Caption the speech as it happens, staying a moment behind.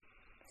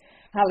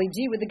Holly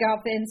G with the Golf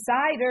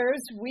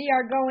Insiders. We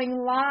are going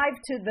live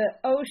to the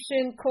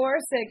Ocean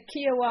Course at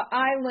Kiawah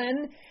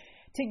Island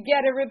to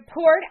get a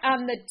report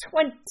on the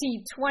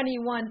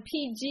 2021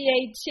 PGA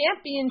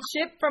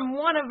Championship from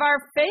one of our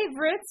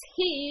favorites.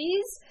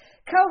 He's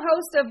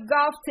co-host of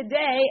Golf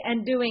Today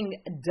and doing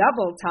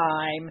double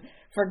time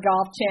for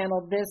Golf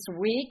Channel this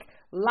week.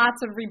 Lots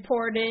of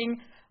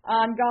reporting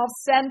on Golf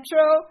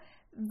Central.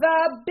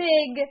 The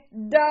big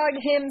dog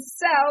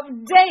himself,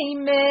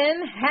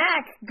 Damon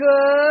Hack.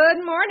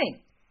 Good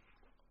morning.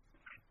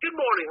 Good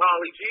morning,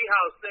 Holly G.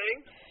 How's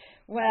things?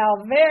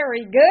 Well,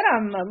 very good.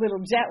 I'm a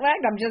little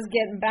jet-lagged. I'm just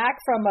getting back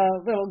from a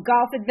little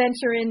golf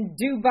adventure in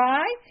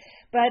Dubai.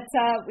 But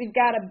we've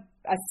got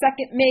a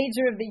second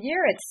major of the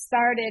year. It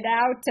started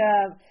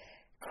out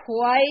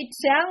quite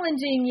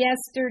challenging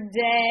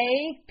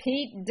yesterday.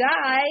 Pete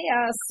Dye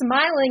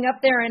smiling up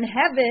there in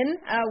heaven,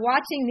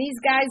 watching these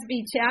guys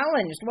be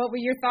challenged. What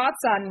were your thoughts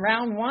on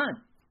round one?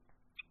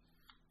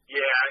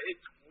 Yeah,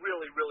 it's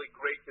really, really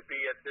great to be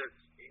at this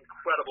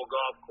incredible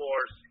golf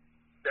course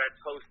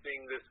that's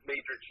hosting this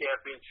major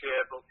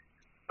championship.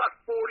 About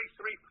 43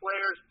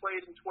 players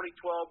played in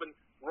 2012, and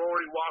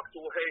Rory walked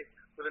away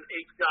with an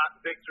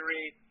 8-shot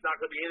victory. It's not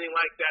going to be anything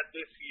like that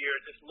this year.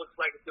 It just looks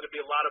like it's going to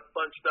be a lot of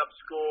bunched up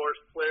scores,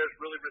 players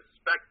really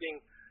respecting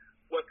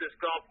what this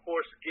golf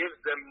course gives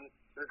them.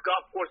 This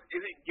golf course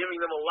isn't giving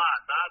them a lot,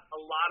 not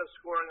a lot of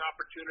scoring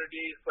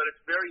opportunities, but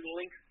it's very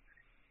linked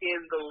in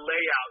the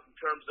layout in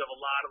terms of a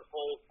lot of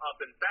holes up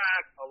and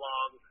back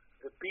along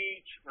the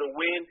beach. The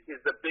wind is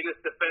the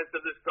biggest defense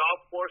of this golf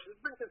course.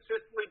 It's been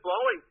consistently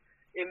blowing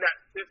in that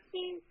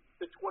 15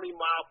 to 20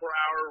 mile per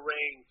hour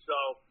range.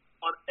 So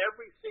on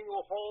every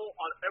single hole,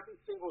 on every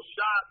single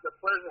shot, the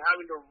players are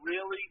having to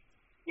really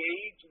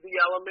gauge the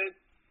elements,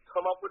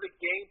 come up with a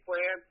game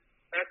plan,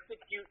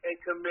 execute, and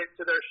commit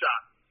to their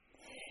shot.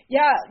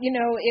 Yeah, you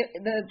know,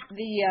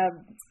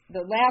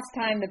 the last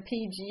time the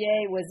PGA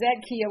was at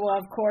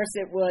Kiawah, of course,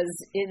 it was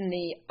in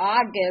the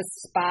August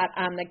spot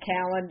on the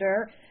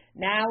calendar.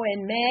 Now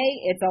in May,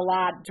 it's a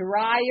lot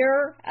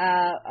drier,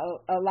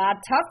 a lot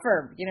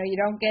tougher. You know, you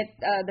don't get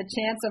the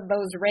chance of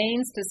those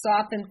rains to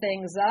soften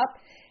things up.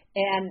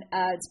 And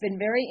it's been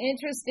very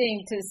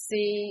interesting to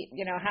see,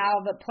 you know,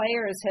 how the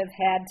players have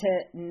had to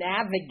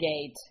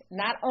navigate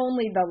not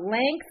only the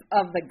length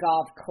of the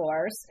golf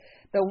course,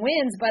 the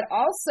winds, but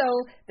also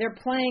they're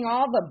playing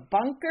all the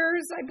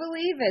bunkers, I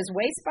believe, as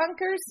waste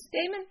bunkers,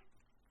 Damon?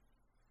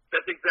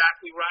 That's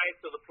exactly right.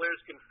 So the players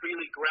can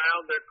freely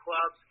ground their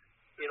clubs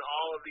in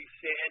all of these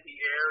sandy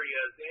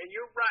areas. And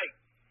you're right.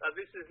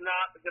 This is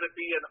not going to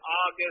be an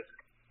August,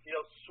 you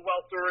know,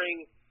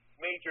 sweltering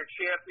major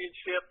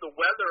championship. The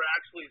weather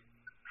actually is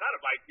kind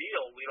of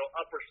ideal. You know,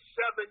 upper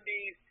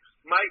 70s,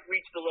 might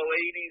reach the low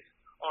 80s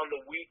on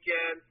the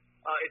weekend.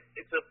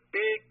 It's a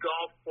big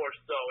golf course,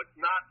 though. It's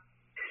not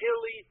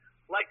hilly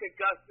like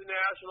Augusta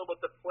National,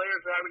 but the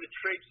players are having to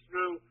traipse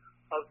through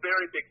a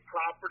very big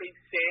property,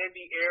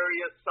 sandy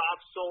area,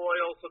 soft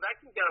soil. So that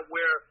can kind of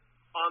wear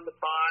on the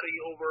body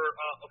over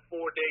a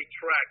 4-day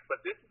trek.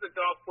 But this is a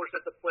golf course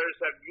that the players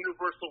have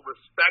universal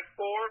respect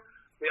for.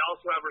 They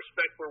also have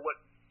respect for what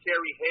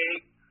Kerry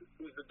Haig,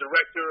 who's the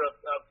director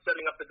of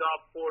setting up the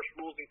golf course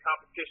rules and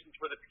competitions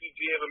for the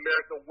PGA of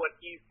America, what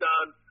he's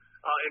done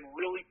in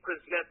really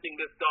presenting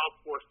this golf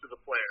course to the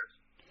players.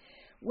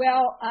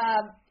 Well,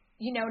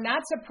 you know,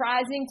 not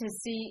surprising to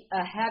see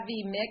a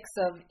heavy mix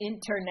of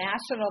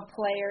international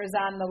players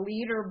on the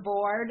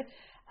leaderboard.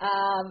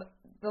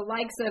 The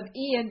likes of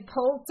Ian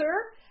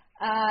Poulter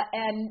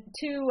and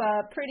two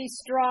pretty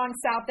strong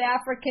South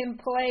African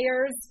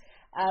players,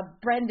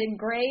 Brendan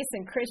Grace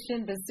and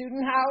Christian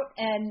Bezuidenhout,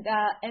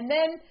 and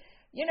then,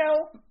 you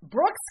know,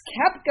 Brooks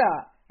Koepka.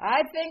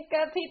 I think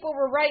people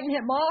were writing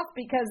him off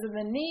because of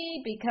the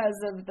knee, because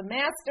of the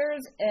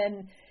Masters,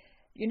 and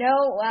you know,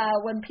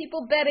 when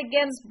people bet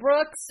against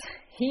Brooks,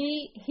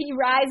 he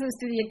rises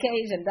to the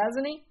occasion,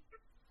 doesn't he?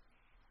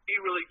 He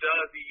really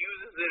does. He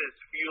uses it as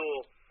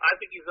fuel. I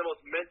think he's the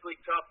most mentally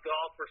tough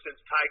golfer since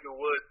Tiger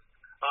Woods.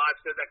 I've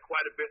said that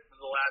quite a bit for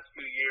the last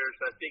few years.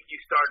 I think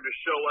he's starting to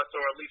show us,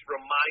 or at least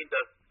remind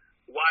us,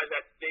 why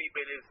that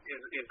statement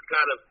is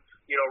kind of,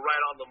 you know,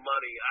 right on the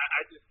money.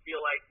 I just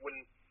feel like when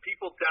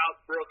people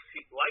doubt Brooks,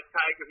 like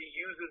Tiger, he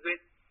uses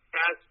it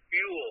as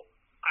fuel.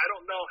 I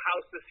don't know how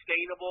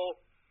sustainable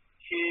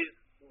his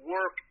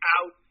work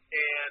out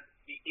and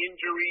the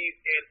injuries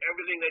and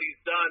everything that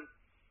he's done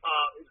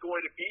is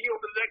going to be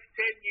over the next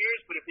 10 years,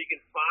 but if he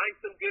can find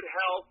some good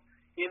health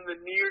in the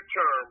near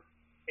term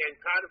and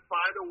kind of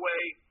find a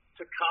way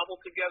to cobble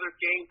together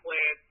game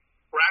plan,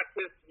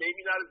 practice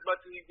maybe not as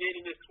much as he did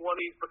in his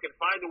 20s, but can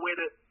find a way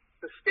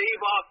to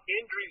stave off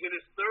injuries in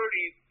his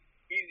 30s,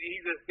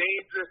 he's as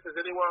dangerous as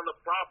anyone on the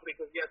property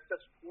because he has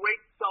such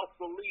great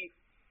self-belief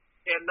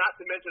and not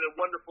to mention a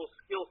wonderful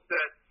skill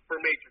set for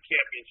major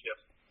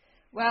championships.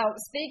 Well,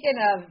 speaking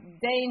of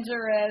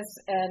dangerous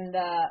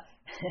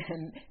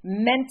and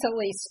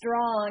mentally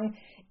strong,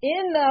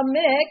 in the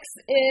mix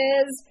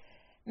is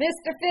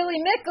Mr.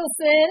 Philly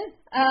Mickelson,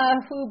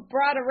 who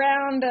brought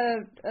around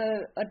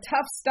a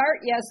tough start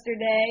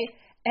yesterday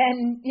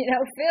And,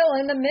 Phil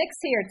in the mix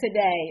here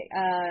today,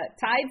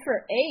 tied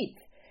for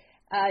 8th.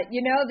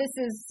 This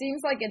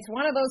seems like it's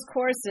one of those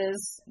courses,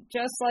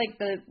 just like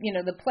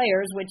the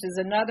Players, which is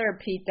another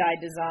Pete Dye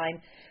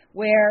design,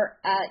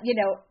 where,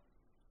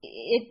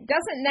 it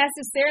doesn't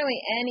necessarily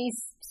any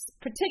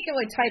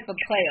particular type of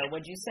player,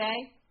 would you say?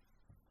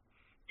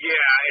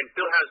 Yeah, and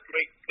Phil has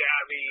great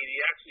savvy. He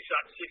actually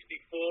shot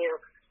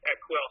 64 at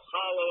Quail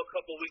Hollow a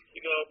couple weeks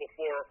ago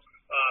before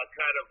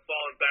kind of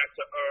falling back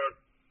to earth.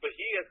 But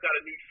he has got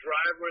a new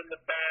driver in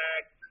the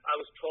bag. I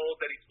was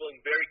told that he's feeling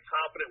very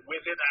confident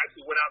with it. I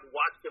actually went out and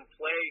watched him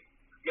play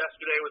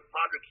yesterday with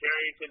Padraig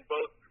Harrington,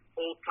 both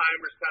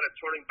old-timers kind of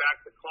turning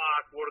back the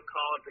clock, more to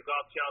call him to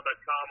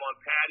golfchannel.com on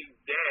Patty's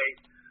Day.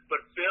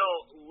 But Phil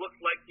looked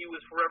like he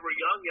was forever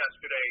young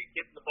yesterday,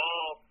 hitting the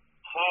ball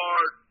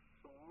hard,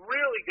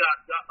 really got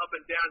up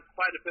and down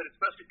quite a bit,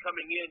 especially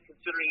coming in,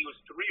 considering he was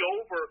 3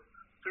 over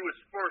through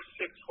his first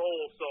 6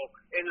 holes, so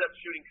ended up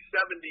shooting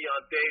 70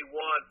 on day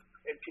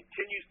 1 and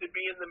continues to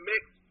be in the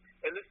mix.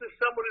 And this is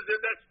someone who's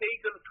in that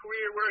stage of his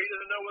career where he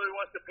doesn't know whether he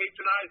wants to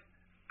patronize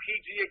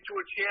PGA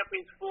Tour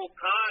champions full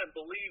time,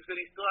 believes that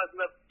he still has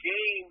enough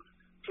games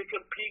to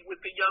compete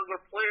with the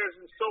younger players.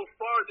 And so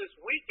far this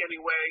week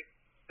anyway,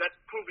 that's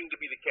proving to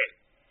be the case.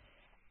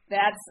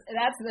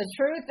 That's the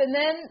truth. And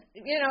then,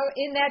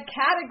 in that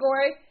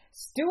category,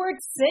 Stuart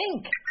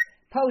Sink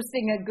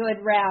posting a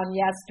good round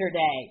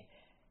yesterday.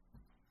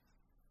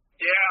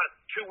 Yeah,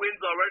 2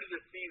 wins already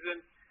this season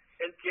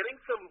and getting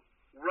some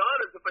run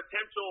as a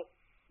potential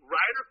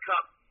Ryder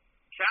Cup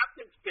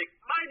captain's pick.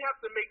 Might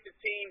have to make the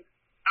team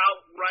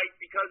outright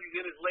because he's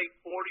in his late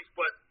 40s,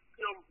 but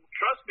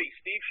trust me,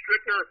 Steve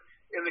Stricker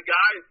and the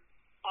guys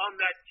on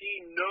that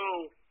team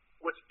know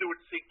what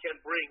Stuart Sink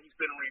can bring. He's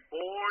been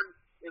reborn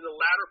in the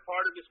latter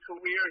part of his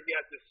career. He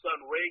has his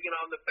son Reagan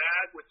on the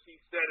bag, which he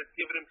said has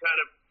given him kind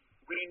of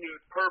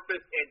renewed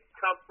purpose and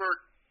comfort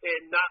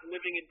and not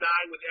living and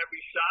dying with every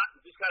shot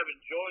and just kind of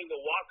enjoying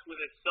the walks with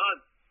his son.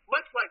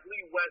 Much like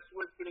Lee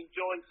Westwood's been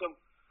enjoying some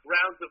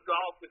rounds of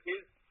golf with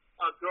his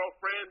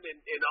girlfriend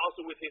and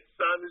also with his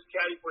son who's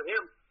caddy for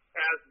him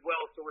as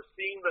well. So we're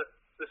seeing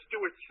the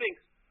Stuart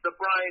Sinks, the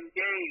Brian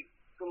Gays,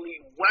 the Lee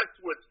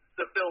Westwoods,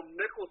 the Phil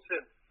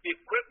Mickelson. The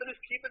equipment is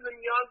keeping them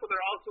young, but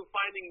they're also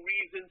finding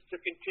reasons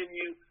to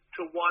continue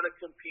to want to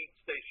compete,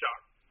 stay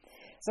sharp.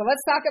 So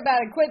let's talk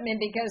about equipment,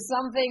 because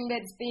something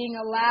that's being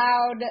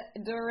allowed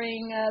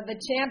during the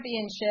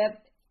championship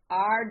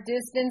are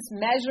distance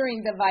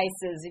measuring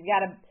devices. You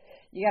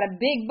got a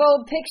big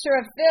bold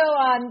picture of Phil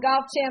on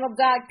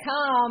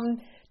golfchannel.com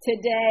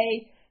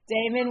today,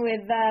 Damon,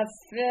 with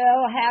Phil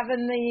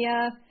having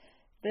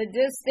the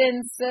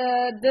distance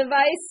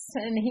device,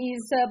 and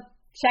he's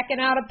checking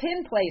out a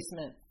pin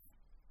placement.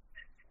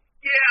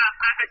 Yeah,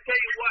 I tell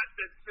you what,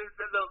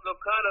 the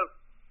kind of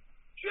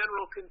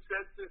general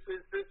consensus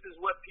is this is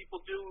what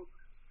people do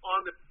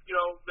on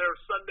their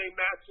Sunday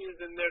matches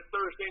and their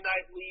Thursday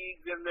night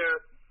leagues and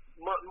their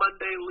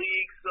Monday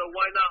leagues. So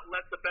why not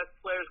let the best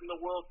players in the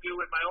world do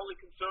it? My only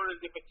concern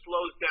is if it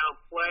slows down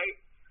play.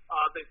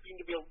 They seem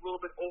to be a little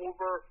bit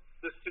over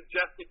the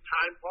suggested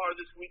time par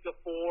this week of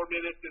 4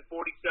 minutes and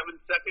 47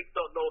 seconds.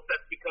 Don't know if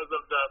that's because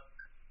of the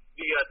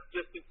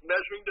distance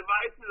measuring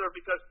devices or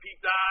because Pete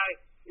Dye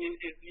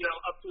is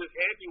up to his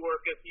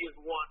handiwork as he is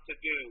wont to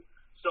do.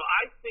 So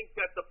I think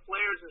that the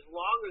players, as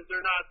long as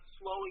they're not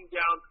slowing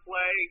down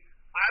play,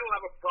 I don't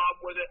have a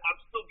problem with it. I'm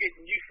still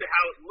getting used to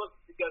how it looks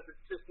because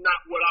it's just not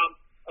what I'm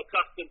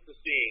accustomed to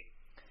seeing.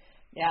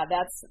 Yeah,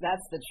 that's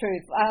the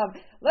truth.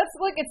 Let's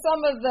look at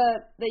some of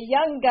the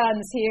young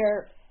guns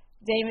here,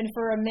 Damon,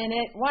 for a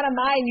minute. One of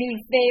my new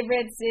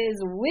favorites is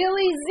Will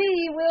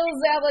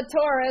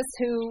Zalatoris,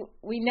 who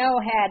we know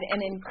had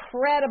an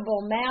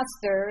incredible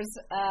Masters.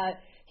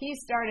 He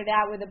started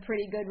out with a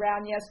pretty good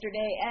round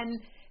yesterday.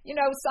 And,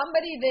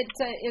 somebody that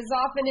is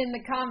often in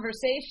the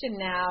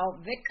conversation now,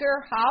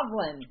 Victor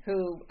Hovland,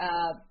 who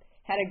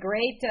had a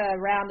great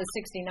round of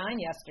 69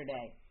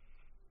 yesterday.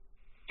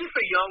 Just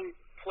a young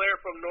player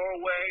from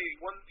Norway. He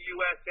won the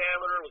U.S.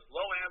 Amateur, was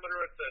low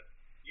amateur at the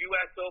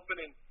U.S. Open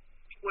in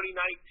 2019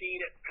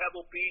 at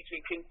Pebble Beach,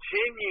 and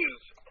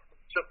continues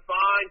to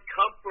find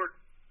comfort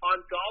on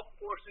golf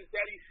courses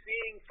that he's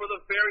seeing for the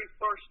very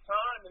first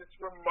time, and it's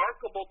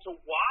remarkable to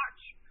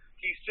watch.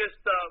 He's just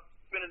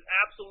been an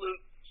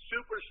absolute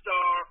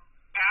superstar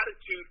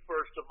attitude,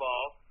 first of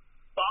all,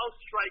 ball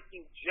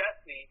striking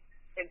jetney,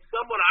 and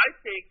someone I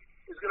think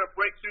is going to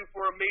break through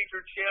for a major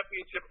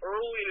championship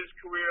early in his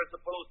career as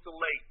opposed to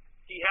late.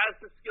 He has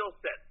the skill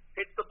set,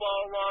 hits the ball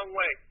a long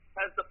way,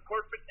 has the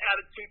perfect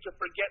attitude to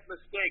forget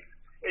mistakes,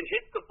 and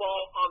hits the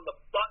ball on the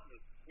button.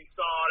 We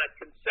saw it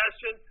at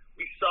Concession.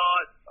 We saw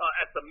it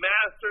at the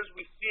Masters.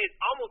 We see it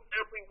almost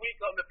every week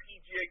on the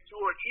PGA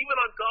Tour, even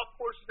on golf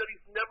courses that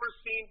he's never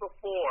seen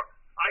before.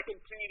 I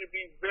continue to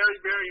be very,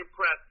 very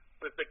impressed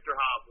with Victor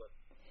Hovland.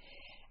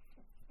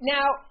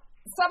 Now,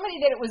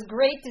 somebody that it was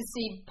great to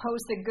see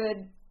post a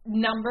good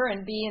number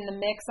and be in the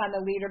mix on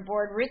the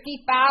leaderboard,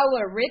 Ricky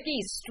Fowler. Ricky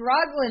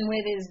struggling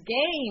with his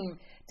game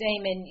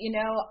Damon.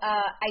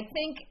 I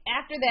think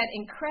after that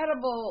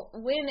incredible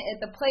win at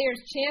the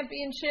Players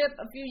Championship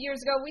a few years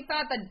ago, we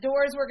thought the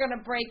doors were going to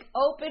break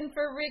open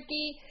for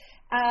Ricky,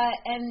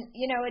 and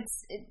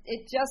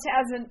it just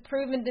hasn't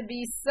proven to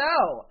be so.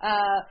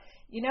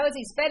 Is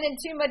he spending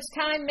too much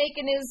time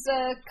making his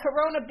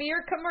Corona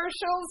beer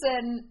commercials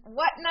and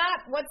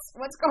whatnot?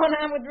 What's going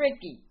on with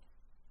Ricky?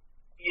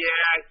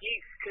 Yeah, he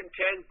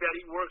contends that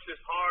he works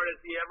as hard as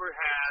he ever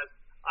has.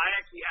 I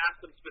actually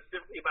asked him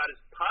specifically about his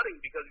putting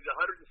because he's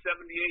 178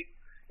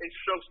 in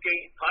strokes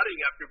gained putting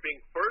after being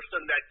first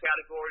in that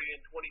category in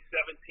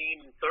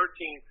 2017 and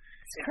 13.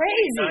 It's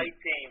crazy.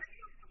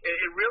 2019.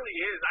 It really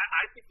is.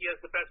 I think he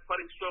has the best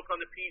putting stroke on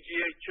the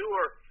PGA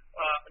Tour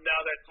now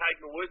that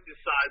Tiger Woods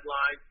is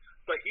sidelined.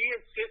 But he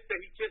insists that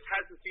he just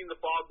hasn't seen the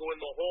ball go in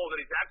the hole,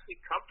 that he's actually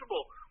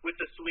comfortable with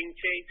the swing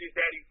changes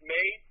that he's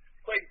made.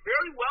 Played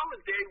very well in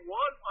day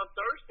one on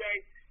Thursday.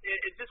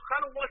 It just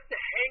kind of wants to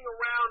hang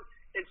around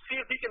and see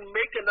if he can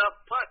make enough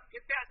putts,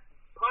 get that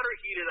putter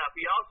heated up.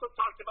 He also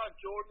talked about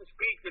Jordan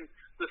Spieth and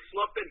the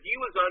slump that he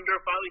was under,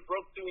 finally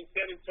broke through in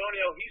San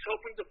Antonio. He's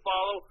hoping to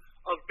follow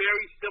a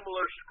very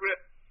similar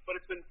script, but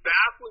it's been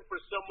baffling for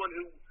someone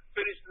who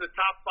finished in the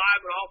top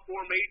 5 in all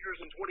 4 majors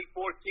in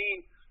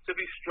 2014 to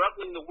be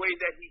struggling the way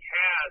that he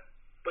has.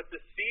 But to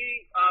see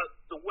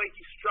the way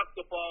he struck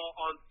the ball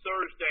on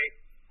Thursday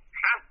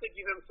has to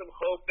give him some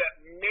hope that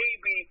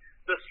maybe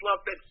the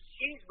slump that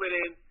he's been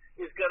in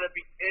is going to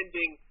be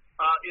ending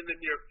in the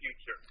near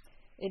future.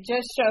 It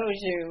just shows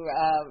you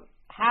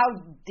how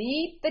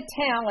deep the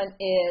talent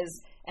is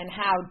and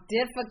how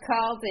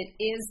difficult it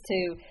is to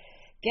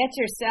get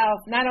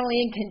yourself not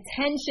only in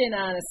contention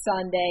on a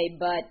Sunday,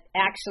 but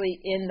actually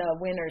in the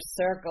winner's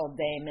circle,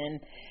 Damon.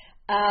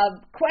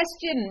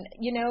 Question,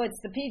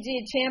 it's the PGA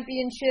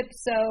Championship,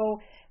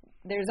 so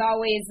there's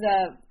always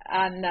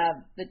on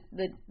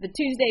the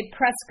Tuesday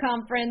press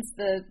conference,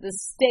 the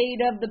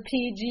state of the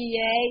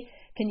PGA.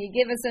 Can you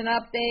give us an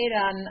update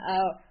on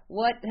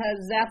what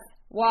Zeph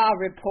Waugh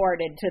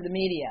reported to the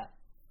media?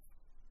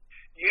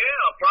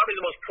 Yeah, probably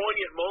the most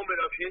poignant moment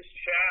of his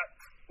chat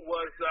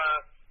was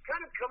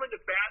kind of coming to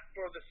bat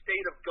for the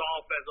state of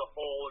golf as a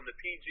whole, and the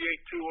PGA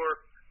Tour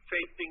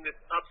facing this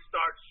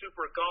upstart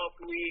Super Golf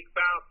League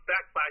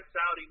backed by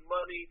Saudi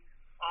money,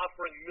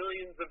 offering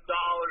millions of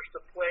dollars to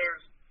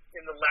players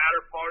in the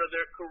latter part of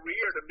their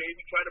career to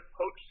maybe try to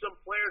poach some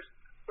players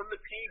from the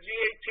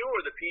PGA Tour.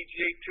 The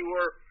PGA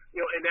Tour,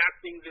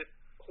 enacting this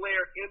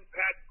player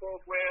impact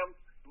program,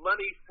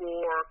 money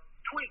for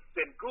tweets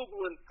and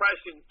Google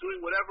impressions,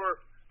 doing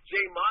whatever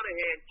Jay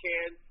Monahan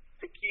can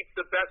to keep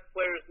the best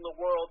players in the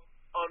world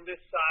on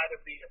this side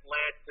of the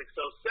Atlantic.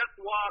 So Seth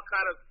Waugh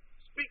kind of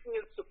speaking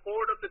in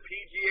support of the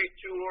PGA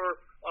Tour,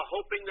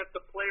 hoping that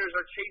the players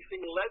are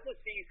chasing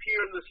legacies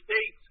here in the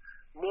States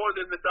more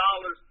than the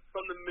dollars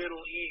from the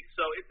Middle East.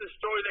 So it's a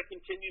story that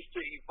continues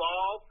to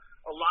evolve.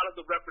 A lot of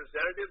the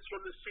representatives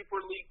from the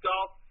Super League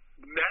Golf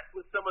met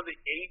with some of the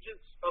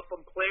agents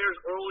from players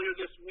earlier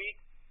this week.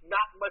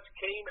 Not much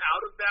came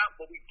out of that,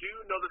 but we do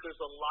know that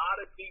there's a lot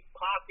of deep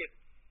pockets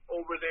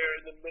over there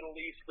in the Middle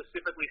East,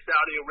 specifically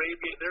Saudi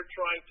Arabia. They're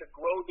trying to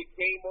grow the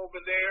game over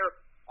there.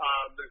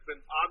 There's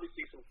been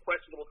obviously some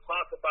questionable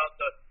talk about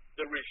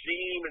the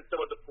regime and some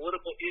of the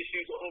political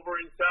issues over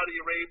in Saudi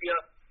Arabia,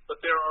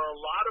 but there are a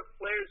lot of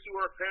players who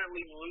are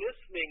apparently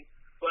listening.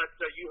 But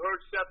you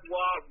heard Seth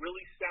Waugh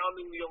really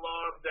sounding the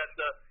alarm that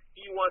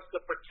he wants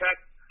to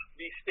protect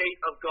the state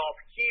of golf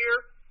here.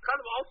 Kind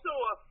of also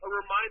a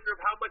reminder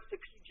of how much the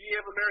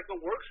PGA of America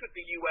works with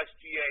the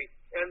USGA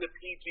and the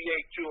PGA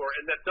Tour,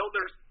 and that though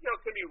there's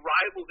can be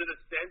rivals in a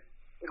sense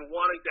in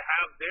wanting to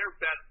have their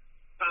best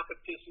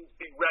competitions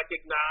be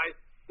recognized,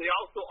 they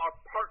also are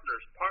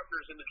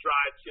partners in the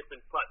drive, chip,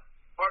 and putt,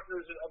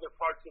 partners in other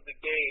parts of the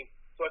game.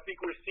 So I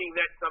think we're seeing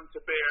that come to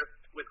bear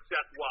with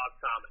Seth Waugh's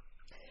comments.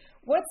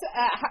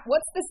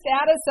 What's the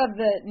status of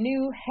the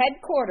new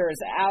headquarters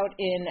out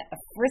in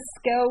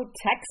Frisco,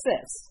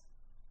 Texas?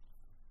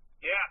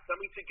 Yeah,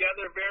 coming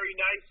together very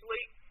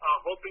nicely,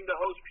 hoping to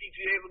host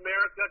PGA of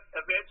America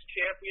Events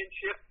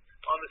Championship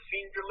on the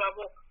senior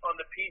level, on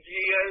the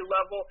PGA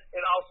level,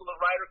 and also the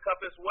Ryder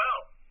Cup as well.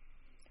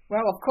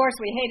 Well, of course,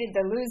 we hated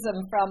to lose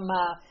them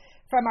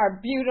from our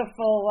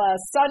beautiful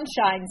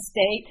Sunshine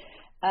State.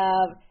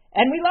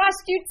 And we lost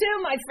you too,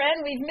 my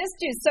friend. We've missed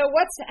you. So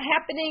what's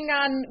happening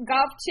on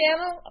Golf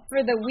Channel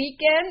for the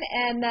weekend,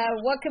 and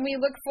what can we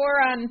look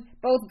for on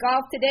both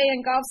Golf Today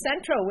and Golf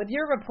Central with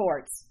your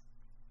reports?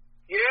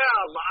 Yeah,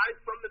 live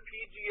from the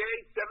PGA,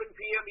 7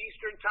 p.m.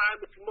 Eastern Time.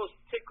 It's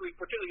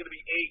particularly going to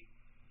be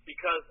 8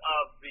 because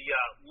of the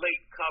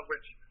late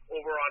coverage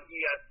over on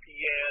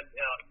ESPN.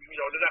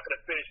 They're not going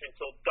to finish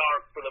until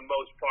dark for the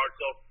most part.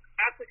 So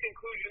at the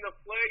conclusion of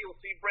play, you'll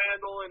see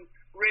Brandel and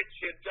Rich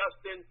and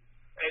Justin,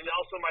 and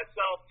also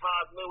myself,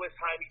 Todd Lewis,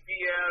 Jaime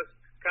Diaz,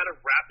 kind of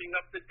wrapping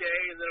up the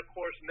day. And then, of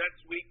course, next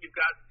week you've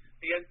got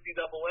the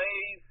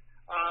NCAAs.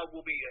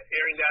 We'll be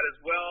airing that as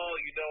well.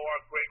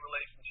 Our great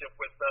relationship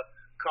with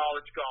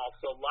college golf.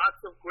 So lots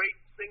of great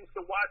things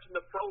to watch in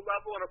the pro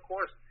level and, of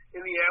course,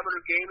 in the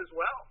amateur game as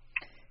well.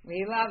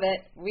 We love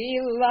it.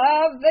 We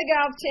love the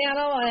Golf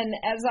Channel. And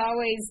as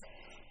always,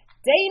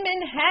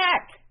 Damon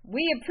Hack,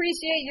 we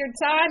appreciate your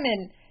time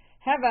and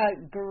have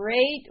a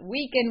great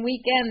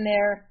weekend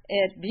there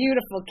at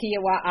beautiful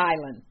Kiawah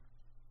Island.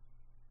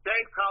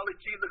 Thanks, Holly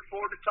G. Look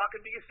forward to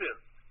talking to you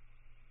soon.